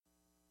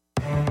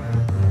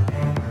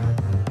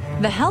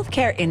The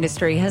healthcare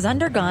industry has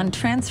undergone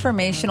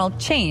transformational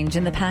change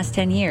in the past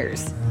 10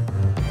 years,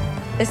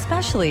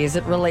 especially as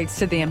it relates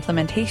to the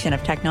implementation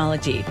of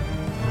technology.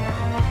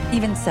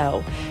 Even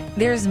so,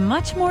 there's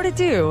much more to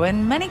do,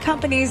 and many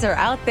companies are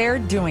out there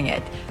doing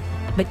it,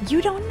 but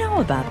you don't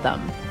know about them.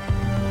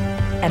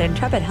 At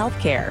Intrepid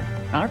Healthcare,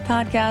 our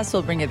podcast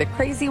will bring you the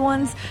crazy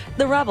ones,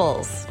 the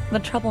rebels, the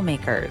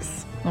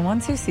troublemakers, the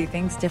ones who see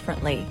things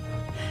differently.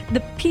 The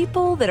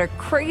people that are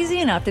crazy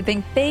enough to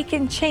think they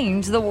can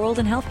change the world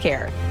in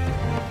healthcare.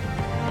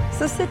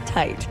 So sit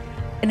tight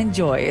and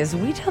enjoy as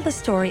we tell the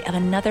story of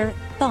another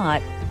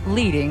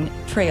thought-leading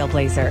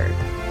trailblazer.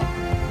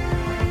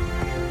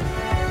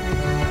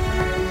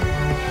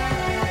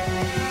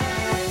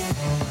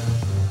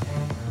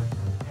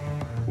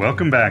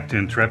 Welcome back to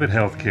Intrepid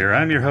Healthcare.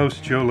 I'm your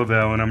host, Joe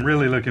Lavelle, and I'm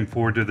really looking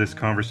forward to this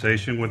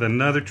conversation with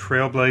another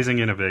trailblazing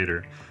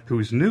innovator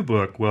whose new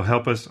book will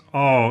help us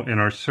all in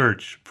our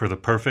search for the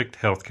perfect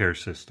healthcare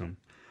system.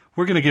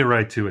 We're going to get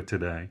right to it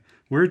today.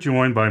 We're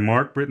joined by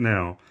Mark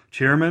Britnell,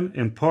 chairman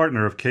and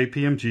partner of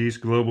KPMG's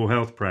Global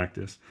Health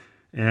Practice,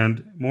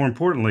 and more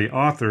importantly,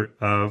 author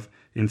of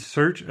In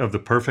Search of the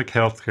Perfect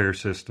Healthcare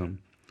System.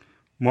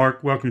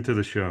 Mark, welcome to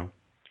the show.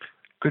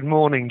 Good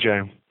morning,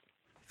 Joe.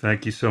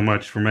 Thank you so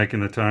much for making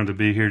the time to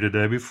be here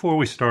today. Before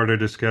we start our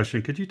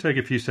discussion, could you take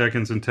a few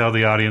seconds and tell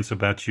the audience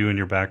about you and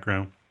your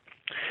background?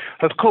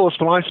 Of course.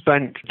 Well, I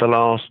spent the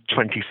last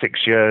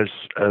 26 years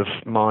of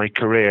my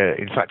career,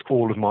 in fact,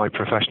 all of my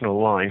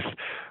professional life,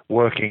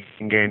 working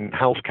in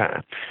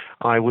healthcare.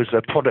 I was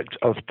a product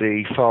of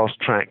the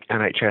fast-track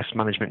NHS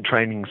management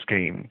training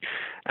scheme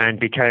and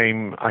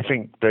became, I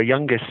think, the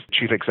youngest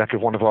chief executive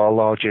of one of our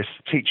largest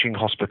teaching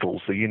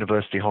hospitals, the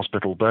University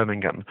Hospital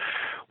Birmingham,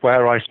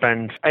 where I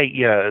spent 8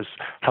 years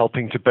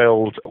helping to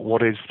build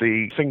what is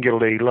the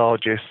singularly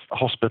largest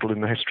hospital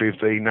in the history of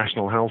the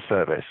National Health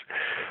Service.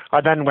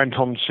 I then went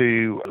on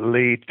to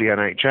lead the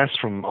NHS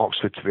from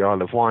Oxford to the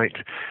Isle of Wight,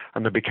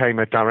 and I became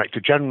a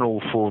Director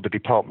General for the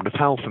Department of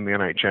Health in the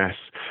NHS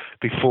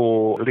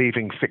before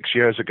leaving 6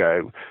 years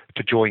ago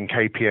to join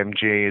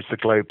KPMG as the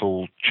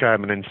Global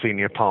Chairman and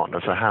Senior Partner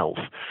for Health.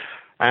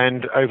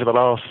 And over the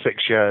last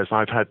 6 years,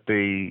 I've had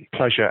the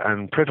pleasure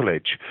and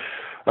privilege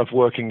of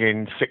working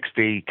in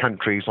 60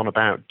 countries on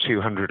about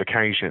 200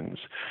 occasions.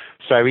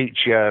 So each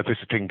year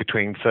visiting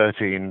between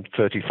 30 and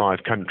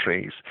 35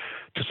 countries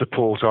to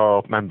support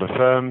our member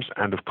firms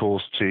and, of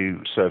course,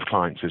 to serve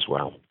clients as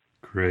well.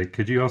 Great.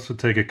 Could you also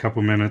take a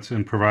couple minutes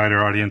and provide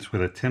our audience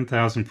with a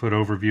 10,000-foot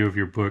overview of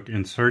your book,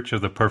 In Search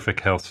of the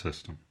Perfect Health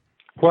System?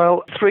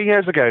 Well, 3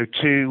 years ago,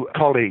 two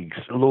colleagues,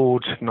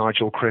 Lord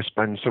Nigel Crisp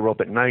and Sir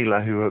Robert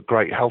Naylor, who are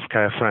great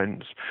healthcare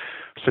friends,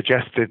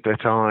 suggested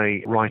that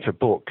I write a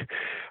book.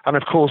 And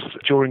of course,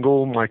 during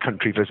all my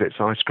country visits,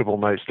 I scribble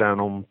notes down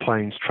on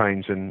planes,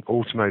 trains and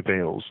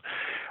automobiles.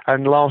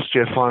 And last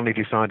year, finally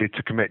decided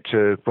to commit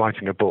to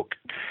writing a book.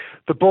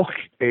 The book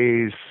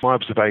is my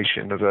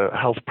observation of a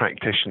health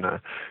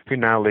practitioner who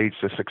now leads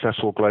a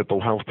successful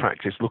global health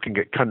practice looking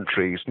at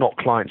countries, not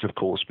clients, of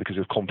course, because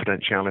of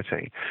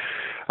confidentiality.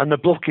 And the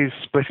book is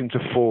split into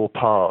 4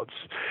 parts.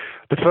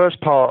 The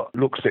first part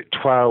looks at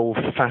 12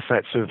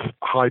 facets of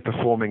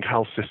high-performing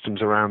health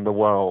systems around the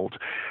world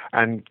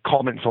and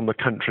comments on the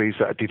countries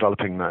that are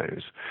developing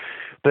those.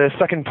 The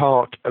second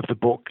part of the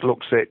book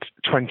looks at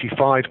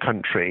 25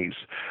 countries,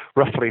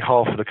 roughly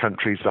half of the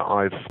countries that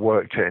I've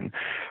worked in,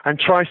 and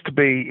tries to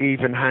be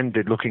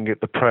even-handed looking at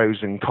the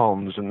pros and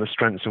cons and the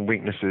strengths and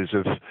weaknesses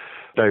of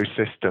those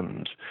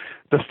systems.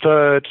 The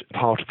third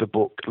part of the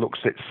book looks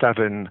at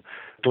 7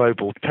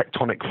 global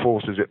tectonic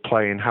forces at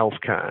play in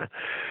healthcare,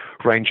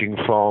 ranging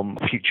from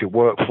future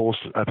workforce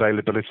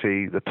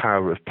availability, the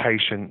power of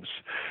patients,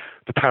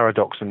 the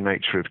paradox and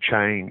nature of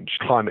change,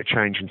 climate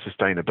change and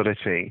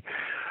sustainability,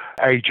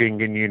 aging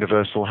in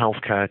universal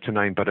healthcare, to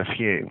name but a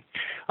few.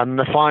 And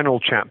the final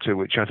chapter,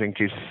 which I think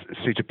is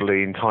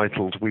suitably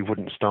entitled We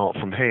Wouldn't Start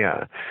From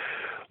Here,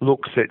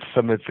 looks at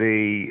some of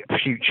the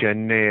future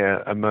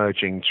near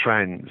emerging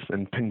trends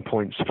and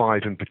pinpoints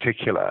 5 in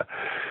particular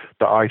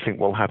that I think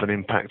will have an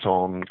impact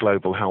on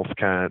global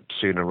healthcare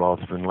sooner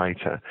rather than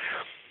later.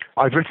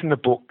 I've written the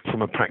book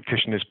from a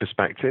practitioner's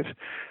perspective,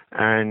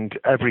 and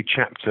every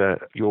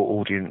chapter your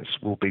audience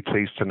will be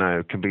pleased to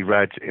know can be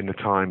read in the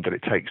time that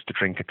it takes to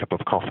drink a cup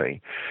of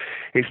coffee.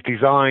 It's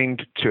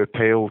designed to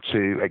appeal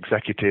to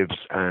executives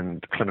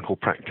and clinical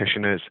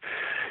practitioners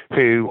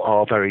who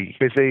are very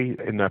busy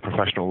in their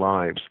professional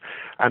lives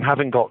and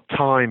haven't got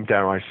time,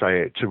 dare I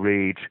say it, to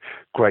read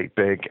great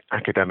big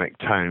academic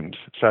tomes.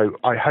 So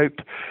I hope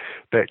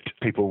that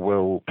people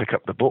will pick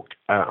up the book.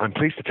 I'm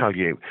pleased to tell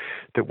you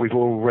that we've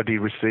already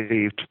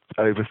received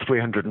over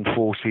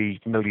 340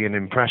 million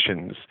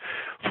impressions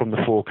from the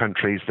 4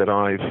 countries that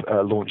I've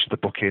launched the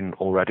book in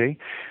already.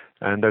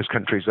 And those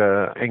countries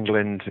are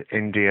England,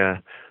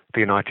 India, the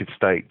United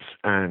States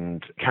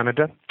and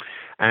Canada.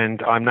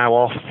 And I'm now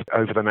off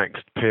over the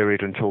next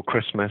period until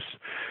Christmas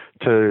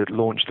to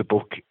launch the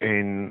book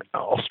in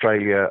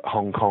Australia,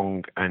 Hong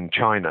Kong and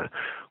China,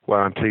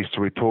 where I'm pleased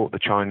to report the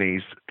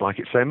Chinese like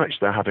it so much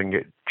they're having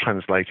it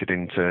translated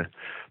into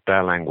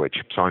their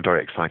language. So I'm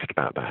very excited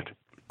about that.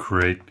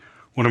 Great.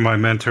 One of my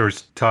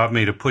mentors taught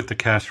me to put the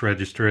cash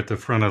register at the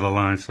front of the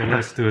line, so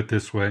let's do it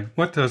this way.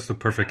 What does the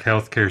perfect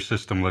healthcare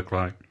system look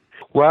like?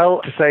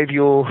 Well, to save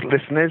your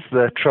listeners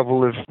the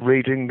trouble of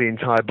reading the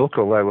entire book,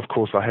 although of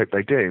course I hope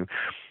they do,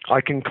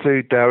 I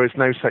conclude there is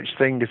no such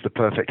thing as the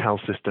perfect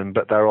health system,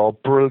 but there are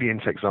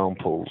brilliant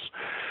examples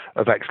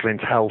of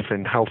excellent health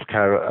in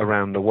healthcare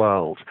around the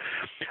world.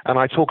 And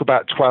I talk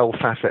about 12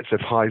 facets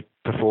of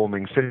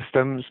high-performing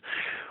systems,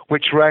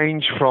 which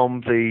range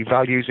from the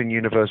values in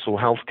universal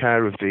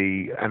healthcare of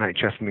the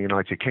NHS in the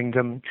United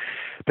Kingdom,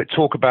 that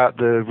talk about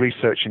the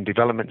research and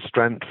development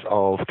strength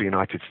of the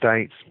United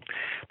States,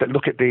 that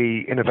look at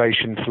the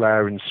innovation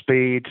flair and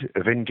speed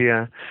of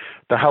India,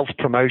 the health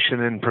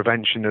promotion and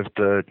prevention of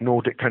the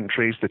Nordic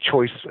countries, the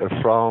choice of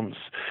France,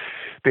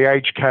 the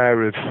aged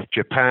care of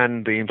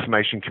Japan, the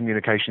information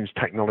communications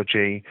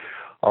technology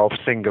of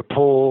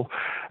Singapore,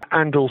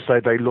 and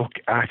also they look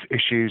at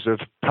issues of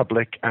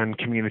public and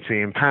community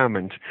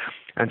empowerment.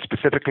 And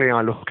specifically,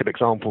 I look at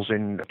examples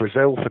in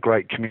Brazil for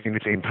great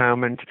community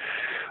empowerment.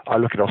 I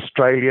look at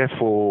Australia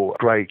for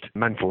great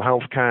mental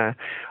health care.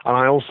 And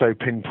I also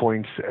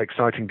pinpoint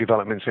exciting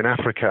developments in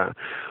Africa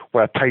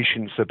where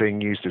patients are being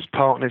used as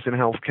partners in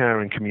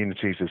healthcare and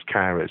communities as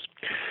carers.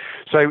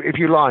 So if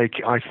you like,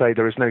 I say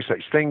there is no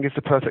such thing as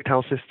the perfect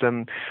health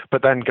system,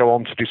 but then go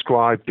on to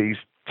describe these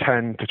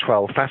 10 to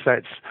 12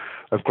 facets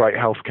of great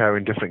healthcare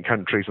in different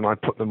countries, and I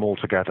put them all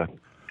together.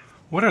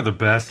 What are the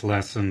best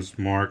lessons,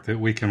 Mark, that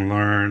we can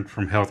learn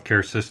from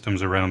healthcare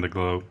systems around the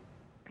globe?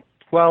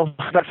 Well,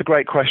 that's a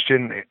great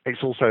question.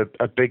 It's also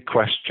a big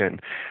question.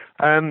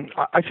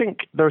 I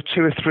think there are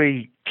 2 or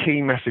 3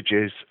 key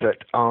messages that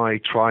I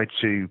try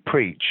to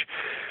preach.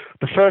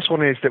 The first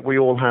one is that we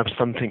all have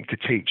something to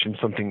teach and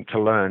something to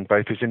learn,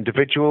 both as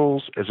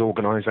individuals, as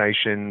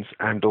organizations,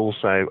 and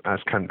also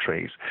as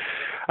countries.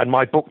 And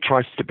my book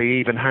tries to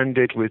be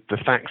even-handed with the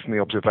facts and the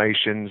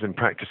observations and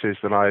practices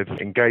that I've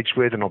engaged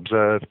with and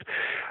observed,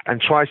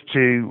 and tries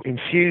to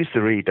infuse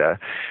the reader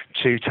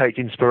to take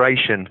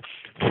inspiration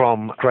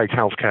from great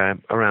healthcare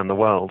around the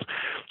world.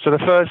 So the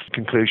first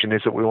conclusion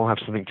is that we all have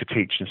something to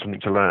teach and something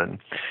to learn.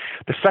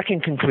 The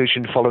second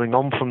conclusion following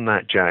on from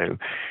that, Joe,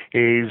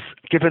 is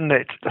given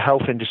that the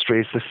health industry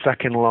is the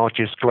second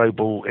largest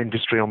global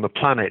industry on the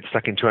planet,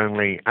 second to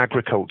only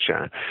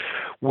agriculture,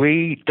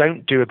 we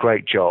don't do a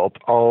great job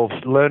of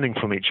learning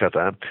from each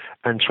other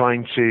and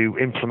trying to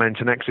implement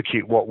and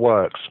execute what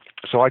works.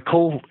 So I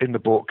call in the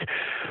book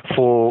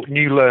for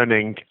new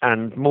learning,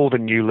 and more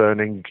than new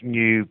learning,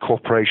 new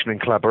cooperation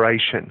and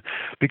collaboration,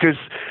 because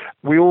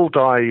we all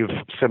die of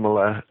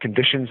similar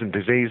conditions and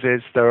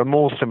diseases. There are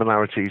more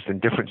similarities than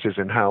differences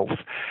in health.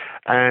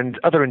 And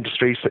other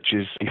industries such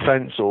as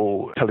defense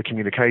or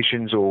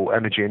telecommunications or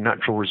energy and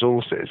natural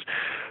resources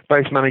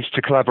both manage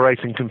to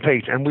collaborate and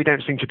compete, and we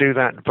don't seem to do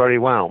that very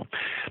well.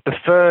 The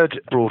third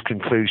broad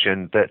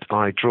conclusion that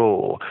I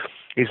draw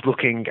is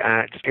looking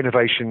at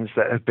innovations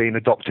that have been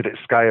adopted at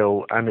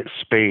scale and at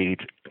speed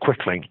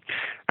quickly.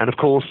 And of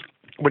course,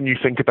 when you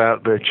think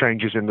about the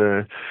changes in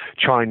the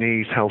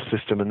Chinese health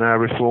system and their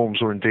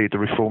reforms, or indeed the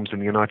reforms in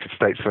the United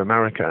States of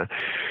America,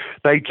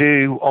 they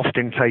do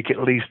often take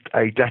at least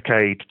a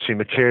decade to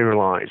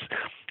materialize.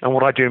 And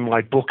what I do in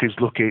my book is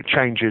look at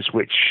changes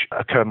which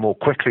occur more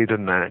quickly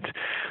than that,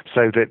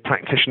 so that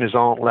practitioners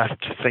aren't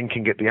left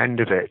thinking at the end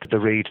of it, the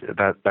read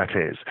that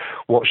is,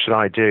 what should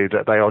I do,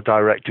 that they are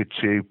directed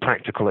to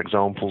practical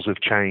examples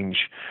of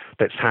change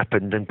that's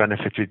happened and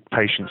benefited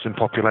patients and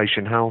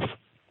population health.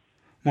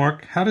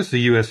 Mark, how does the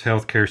U.S.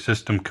 healthcare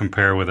system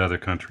compare with other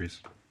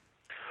countries?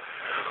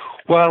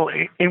 Well,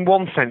 in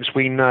one sense,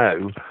 we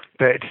know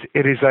that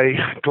it is a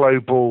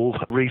global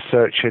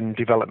research and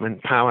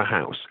development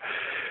powerhouse.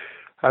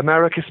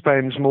 America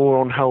spends more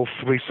on health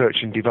research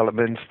and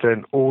development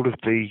than all of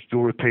the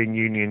European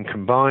Union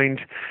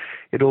combined.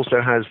 It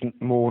also has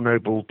more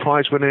Nobel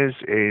Prize winners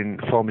in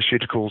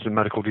pharmaceuticals and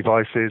medical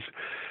devices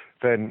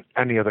than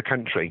any other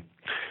country.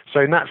 So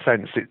in that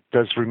sense, it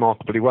does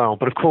remarkably well.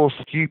 But of course,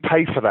 you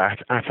pay for that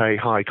at a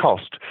high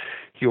cost.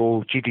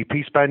 Your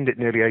GDP spend at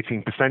nearly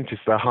 18% is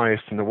the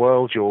highest in the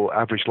world. Your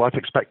average life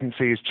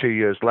expectancy is 2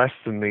 years less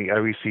than the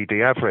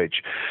OECD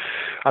average.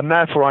 And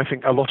therefore, I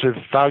think a lot of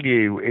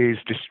value is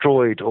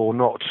destroyed or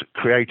not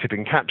created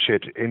and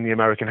captured in the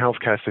American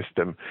healthcare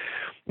system.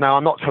 Now,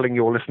 I'm not telling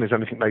your listeners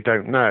anything they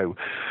don't know,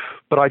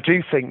 but I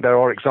do think there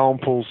are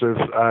examples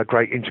of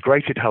great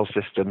integrated health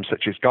systems,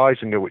 such as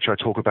Geisinger, which I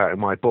talk about in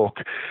my book,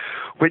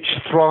 which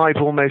thrive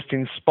almost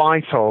in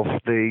spite of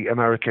the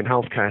American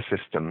healthcare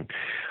system.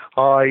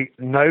 I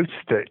note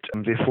that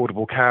the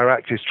Affordable Care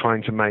Act is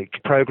trying to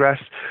make progress,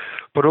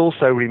 but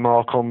also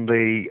remark on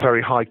the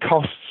very high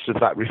costs of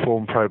that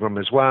reform program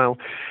as well.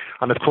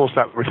 And of course,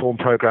 that reform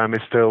program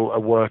is still a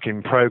work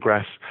in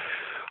progress.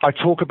 I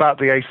talk about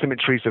the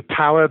asymmetries of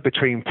power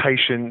between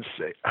patients,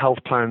 health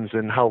plans,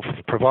 and health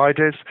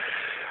providers.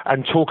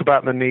 and talk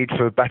about the need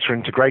for better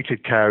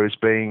integrated care as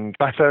being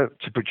better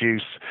to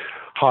produce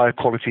higher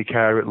quality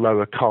care at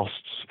lower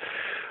costs.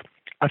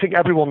 I think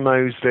everyone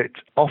knows that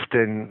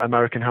often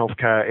American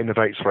healthcare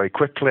innovates very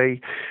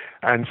quickly,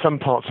 and some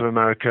parts of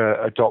America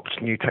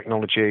adopt new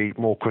technology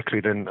more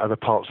quickly than other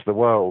parts of the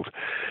world.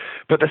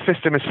 But the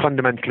system is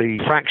fundamentally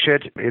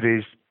fractured. It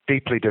is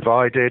deeply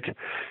divided.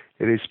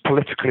 It is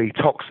politically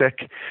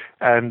toxic,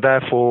 and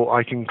therefore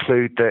I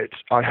conclude that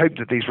I hope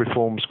that these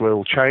reforms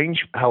will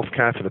change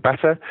healthcare for the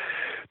better,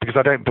 because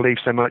I don't believe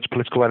so much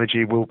political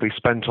energy will be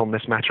spent on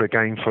this matter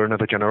again for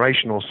another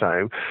generation or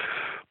so.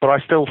 But I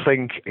still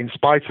think, in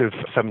spite of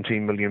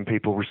 17 million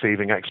people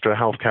receiving extra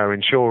healthcare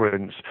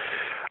insurance,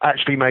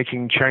 actually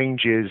making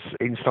changes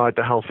inside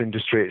the health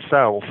industry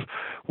itself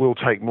will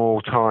take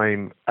more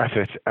time,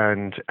 effort,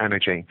 and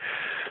energy.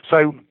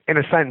 So, in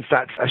a sense,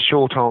 that's a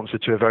short answer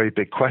to a very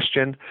big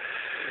question.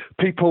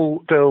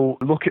 People still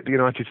look at the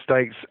United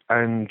States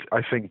and,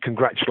 I think,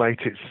 congratulate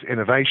its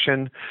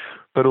innovation,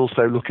 but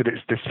also look at its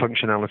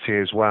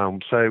dysfunctionality as well.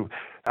 So,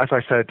 as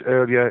I said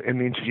earlier in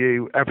the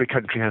interview, every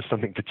country has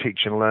something to teach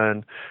and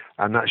learn,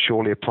 and that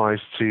surely applies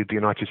to the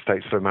United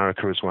States of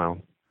America as well.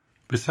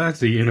 Besides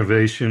the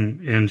innovation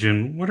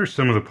engine, what are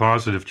some of the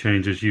positive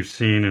changes you've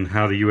seen in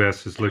how the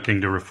U.S. is looking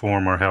to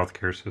reform our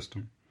healthcare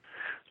system?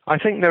 I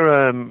think there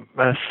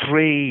are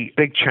three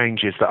big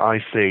changes that I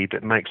see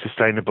that make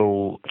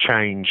sustainable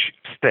change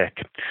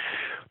stick.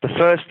 The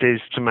first is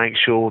to make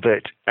sure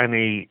that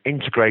any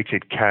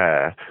integrated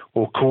care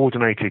or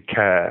coordinated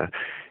care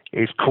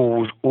is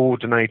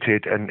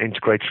coordinated and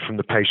integrated from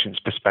the patient's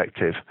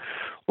perspective.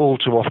 All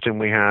too often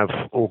we have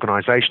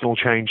organizational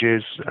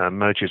changes,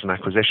 mergers and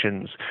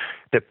acquisitions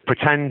that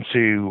pretend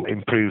to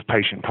improve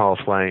patient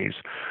pathways,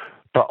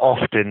 but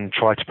often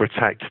try to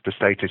protect the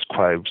status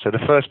quo. So the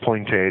first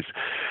point is,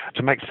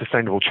 to make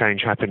sustainable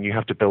change happen, you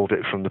have to build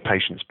it from the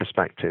patient's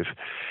perspective.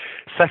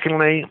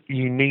 Secondly,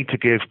 you need to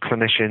give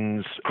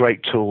clinicians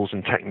great tools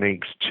and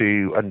techniques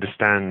to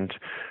understand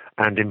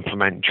and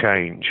implement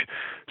change,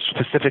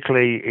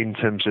 specifically in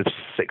terms of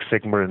Six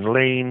Sigma and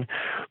Lean,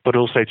 but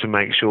also to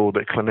make sure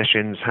that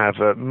clinicians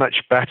have a much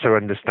better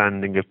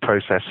understanding of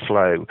process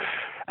flow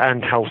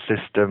and health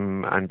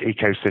system and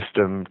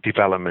ecosystem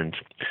development.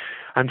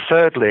 And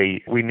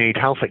thirdly, we need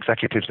health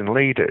executives and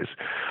leaders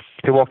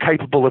who are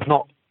capable of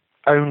not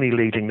only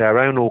leading their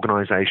own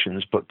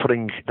organizations, but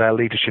putting their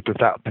leadership of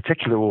that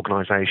particular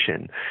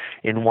organization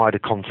in wider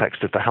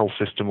context of the health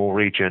system or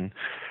region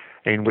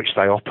in which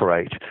they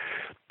operate.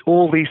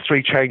 All these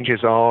three changes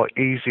are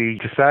easy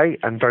to say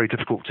and very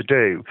difficult to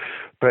do.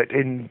 But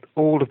in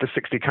all of the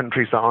 60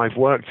 countries that I've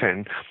worked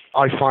in,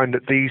 I find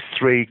that these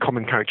three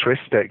common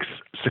characteristics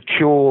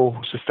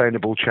secure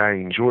sustainable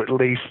change, or at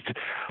least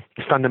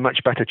stand a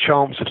much better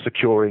chance of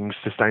securing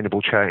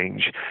sustainable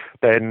change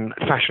than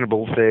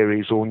fashionable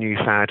theories or new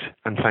fad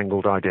and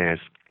fangled ideas.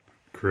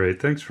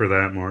 Great. Thanks for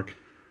that, Mark.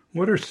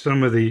 What are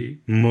some of the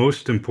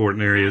most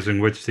important areas in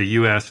which the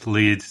U.S.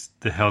 leads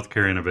the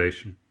healthcare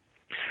innovation?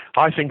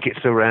 I think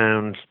it's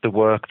around the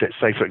work that,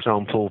 say, for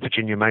example,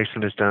 Virginia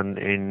Mason has done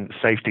in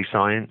safety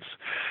science.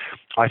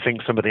 I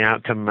think some of the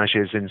outcome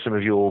measures in some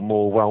of your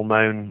more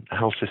well-known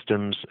health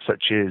systems,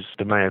 such as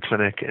the Mayo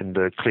Clinic and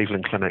the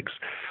Cleveland Clinics,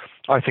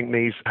 I think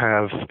these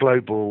have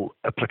global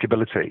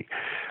applicability,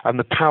 and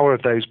the power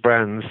of those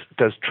brands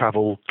does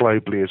travel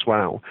globally as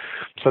well.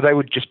 So they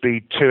would just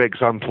be two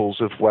examples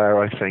of where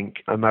I think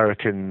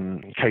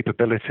American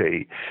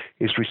capability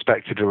is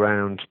respected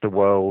around the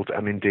world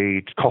and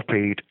indeed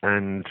copied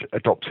and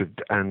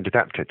adopted and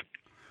adapted.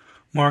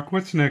 Mark,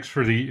 what's next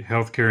for the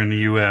healthcare in the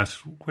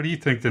U.S.? What do you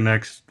think the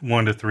next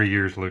 1 to 3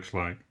 years looks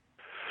like?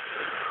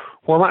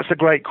 Well, that's a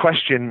great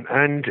question.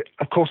 And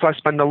of course, I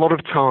spend a lot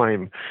of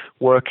time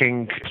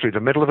working through the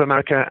middle of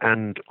America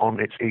and on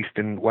its east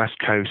and west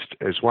coast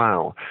as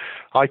well.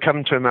 I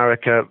come to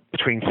America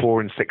between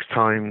 4 and 6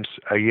 times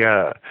a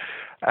year.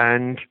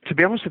 And to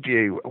be honest with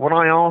you, when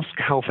I ask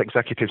health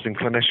executives and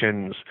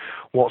clinicians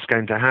what's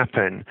going to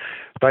happen,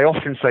 they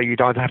often say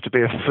you'd either have to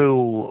be a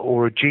fool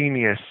or a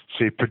genius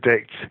to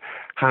predict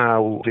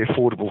how the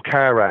Affordable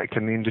Care Act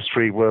and the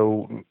industry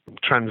will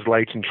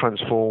translate and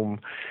transform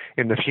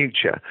in the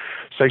future.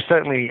 So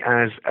certainly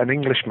as an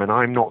Englishman,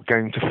 I'm not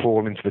going to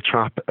fall into the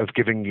trap of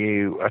giving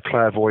you a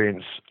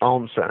clairvoyance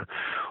answer.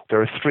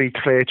 There are 3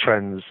 clear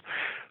trends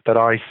that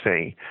I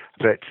see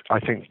that I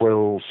think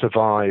will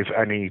survive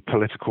any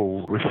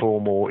political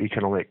reform or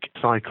economic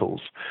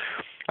cycles.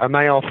 And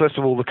they are, first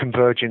of all, the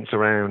convergence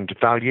around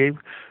value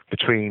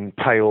between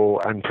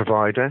payer and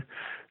provider.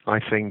 I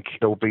think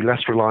there will be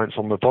less reliance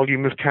on the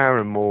volume of care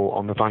and more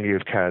on the value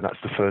of care.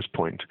 That's the first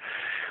point.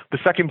 The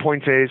second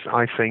point is,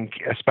 I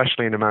think,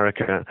 especially in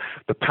America,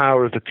 the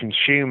power of the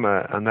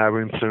consumer and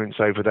their influence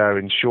over their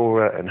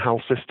insurer and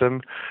health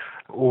system.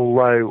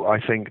 Although I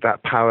think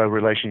that power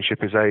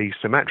relationship is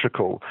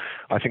asymmetrical,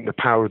 I think the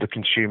power of the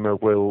consumer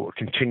will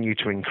continue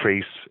to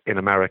increase in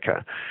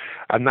America.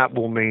 And that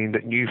will mean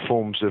that new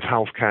forms of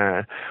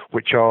healthcare,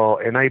 which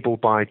are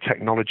enabled by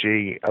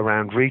technology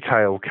around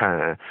retail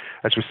care,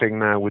 as we're seeing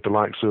now with the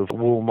likes of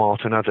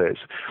Walmart and others,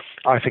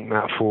 I think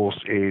that force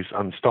is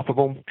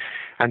unstoppable.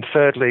 And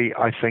thirdly,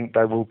 I think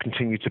there will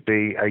continue to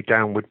be a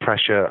downward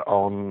pressure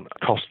on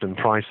cost and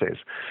prices.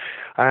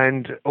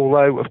 And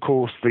although, of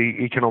course, the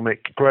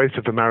economic growth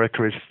of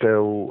America is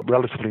still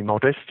relatively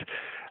modest,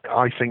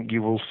 I think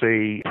you will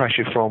see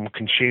pressure from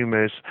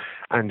consumers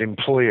and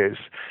employers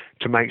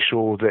to make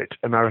sure that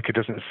America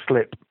doesn't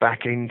slip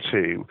back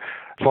into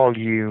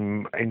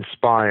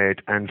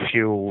volume-inspired and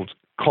fueled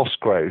cost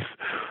growth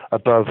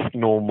above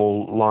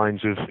normal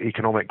lines of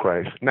economic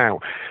growth. Now,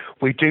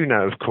 we do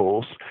know, of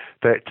course,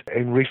 that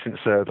in recent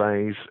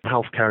surveys,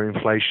 healthcare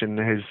inflation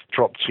has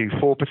dropped to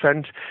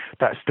 4%.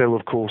 That's still,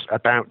 of course,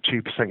 about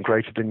 2%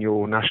 greater than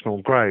your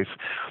national growth.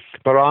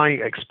 But I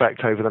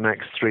expect over the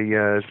next 3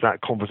 years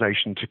that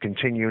conversation to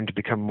continue and to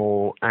become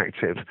more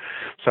active.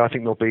 So I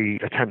think there'll be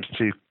attempts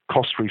to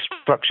cost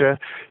restructure,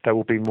 there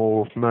will be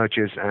more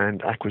mergers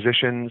and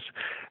acquisitions,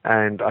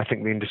 and I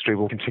think the industry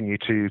will continue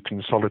to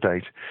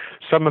consolidate.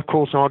 Some, of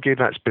course, argue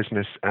that's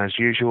business as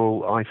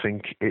usual. I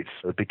think it's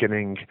the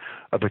beginning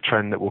of a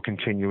trend that will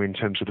continue in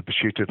terms of the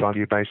pursuit of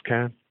value-based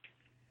care.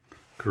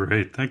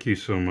 Great. Thank you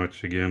so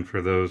much again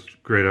for those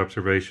great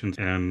observations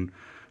and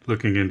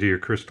looking into your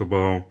crystal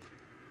ball.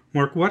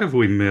 Mark, what have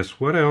we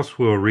missed? What else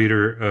will a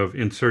reader of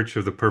In Search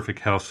of the Perfect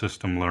Health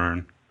System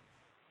learn?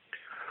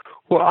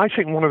 Well, I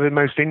think one of the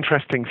most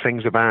interesting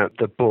things about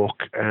the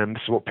book, and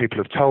this is what people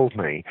have told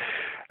me,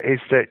 is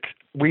that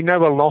we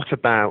know a lot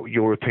about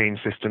European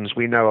systems.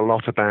 We know a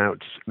lot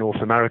about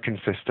North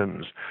American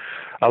systems.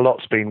 A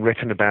lot's been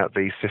written about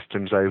these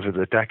systems over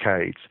the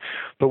decades.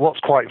 But what's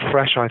quite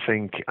fresh, I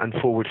think, and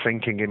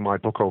forward-thinking in my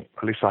book, or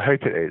at least I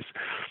hope it is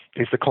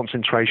the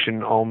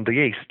concentration on the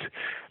East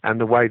and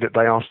the way that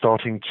they are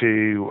starting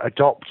to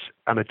adopt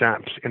and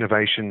adapt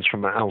innovations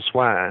from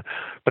elsewhere.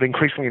 But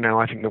increasingly now,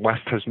 I think the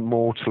West has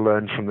more to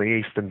learn from the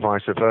East and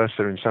vice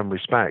versa in some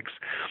respects.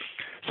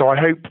 So I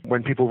hope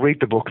when people read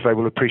the book, they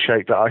will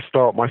appreciate that I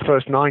start my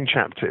first 9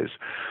 chapters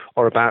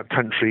are about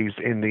countries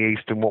in the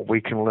East and what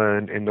we can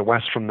learn in the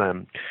West from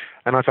them.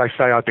 And as I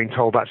say, I've been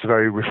told that's a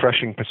very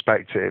refreshing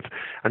perspective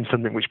and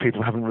something which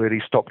people haven't really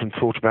stopped and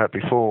thought about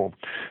before.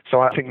 So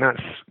I think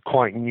that's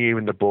quite new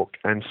in the book,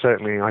 and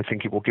certainly I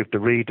think it will give the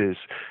readers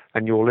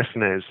and your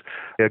listeners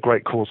a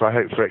great cause, I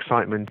hope, for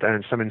excitement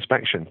and some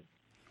inspection.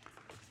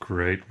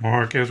 Great.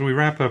 Mark, as we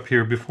wrap up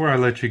here, before I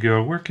let you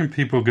go, where can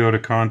people go to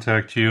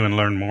contact you and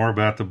learn more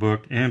about the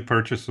book and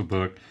purchase the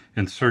book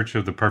In Search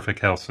of the Perfect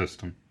Health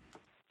System?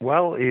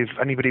 Well, if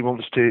anybody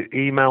wants to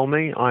email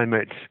me, I'm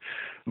at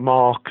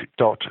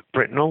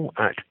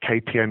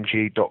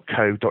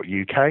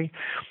mark.britnell@kpmg.co.uk.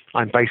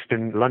 I'm based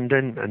in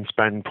London and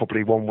spend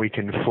probably 1 week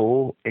in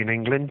 4 in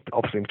England.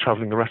 Obviously, I'm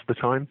travelling the rest of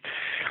the time.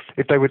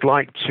 If they would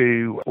like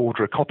to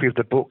order a copy of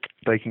the book,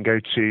 they can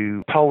go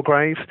to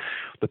Palgrave.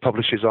 The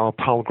publishers are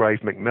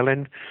Palgrave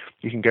Macmillan.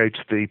 You can go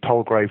to the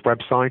Palgrave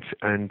website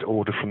and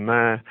order from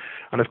there.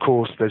 And of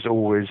course, there's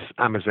always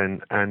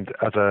Amazon and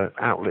other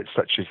outlets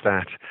such as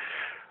that.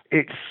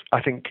 It's,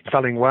 I think,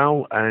 selling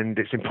well, and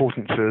it's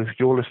important for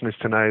your listeners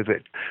to know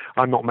that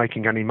I'm not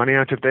making any money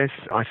out of this.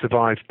 I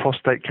survived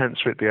prostate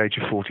cancer at the age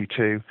of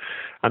 42,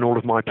 and all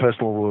of my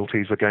personal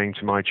royalties are going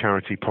to my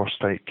charity,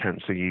 Prostate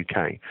Cancer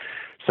UK.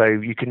 So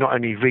you can not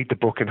only read the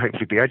book and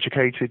hopefully be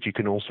educated, you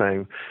can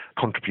also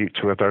contribute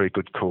to a very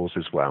good cause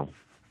as well.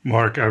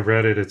 Mark, I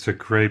read it. It's a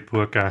great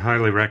book. I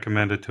highly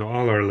recommend it to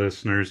all our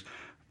listeners.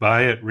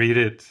 Buy it, read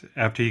it.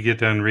 After you get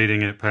done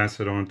reading it,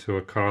 pass it on to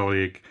a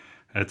colleague.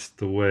 That's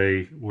the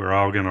way we're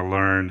all going to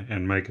learn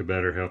and make a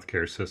better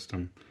healthcare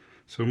system.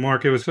 So,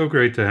 Mark, it was so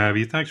great to have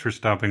you. Thanks for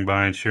stopping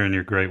by and sharing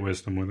your great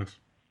wisdom with us.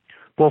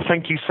 Well,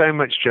 thank you so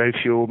much, Joe,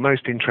 for your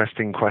most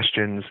interesting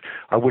questions.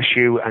 I wish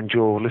you and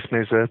your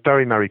listeners a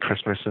very Merry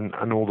Christmas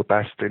and all the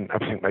best in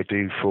everything they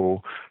do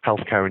for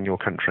healthcare in your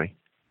country.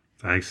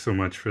 Thanks so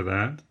much for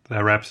that.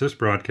 That wraps this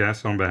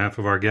broadcast. On behalf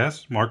of our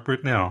guest, Mark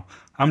Britnell,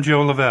 I'm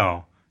Joe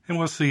Lavelle, and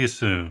we'll see you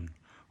soon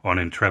on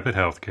Intrepid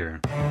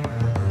Healthcare.